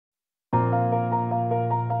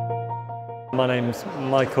My name's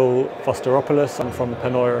Michael Fostiropoulos. I'm from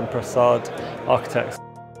Penoyre Prasad Architects.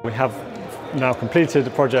 We have now completed a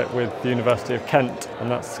project with the University of Kent,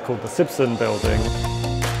 and that's called the Simpson building.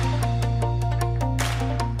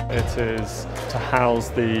 It is to house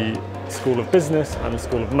the School of Business and the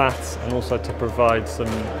School of Maths, and also to provide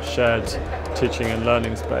some shared teaching and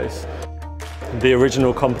learning space. The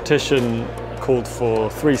original competition called for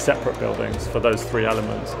 3 separate buildings for those 3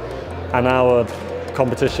 elements, and our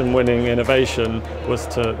competition winning innovation was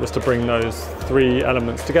to bring those 3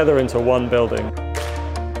 elements together into one building.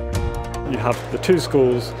 You have the 2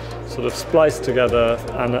 schools sort of spliced together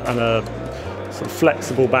and a sort of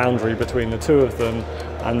flexible boundary between the 2 of them,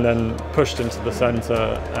 and then pushed into the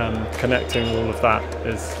centre, and connecting all of that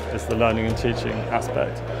is the learning and teaching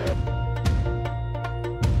aspect.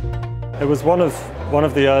 It was one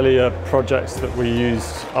of the earlier projects that we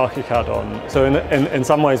used ARCHICAD on. So in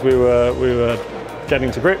some ways we were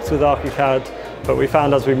getting to grips with ARCHICAD, but we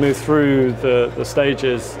found as we moved through the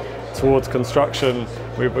stages towards construction,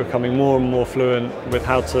 we were becoming more and more fluent with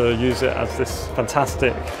how to use it as this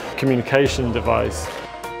fantastic communication device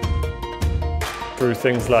through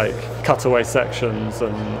things like cutaway sections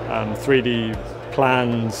and 3D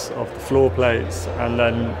plans of the floor plates, and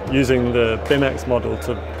then using the BIMx model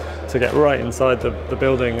to get right inside the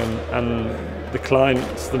building, and the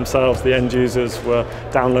clients themselves, the end users, were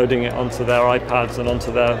downloading it onto their iPads and onto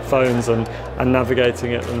their phones and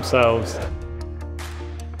navigating it themselves.